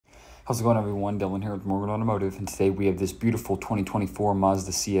How's it going, everyone? Dylan here with Morgan Automotive, and today we have this beautiful 2024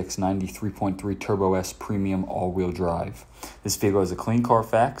 Mazda CX-90 3.3 Turbo S Premium all-wheel drive. This vehicle has a clean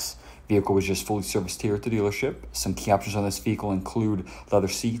Carfax. Vehicle was just fully serviced here at the dealership. Some key options on this vehicle include leather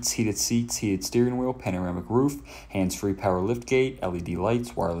seats, heated steering wheel, panoramic roof, hands-free power liftgate, LED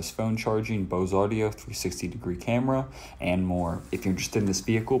lights, wireless phone charging, Bose audio, 360-degree camera, and more. If you're interested in this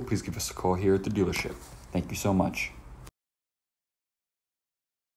vehicle, please give us a call here at the dealership. Thank you so much.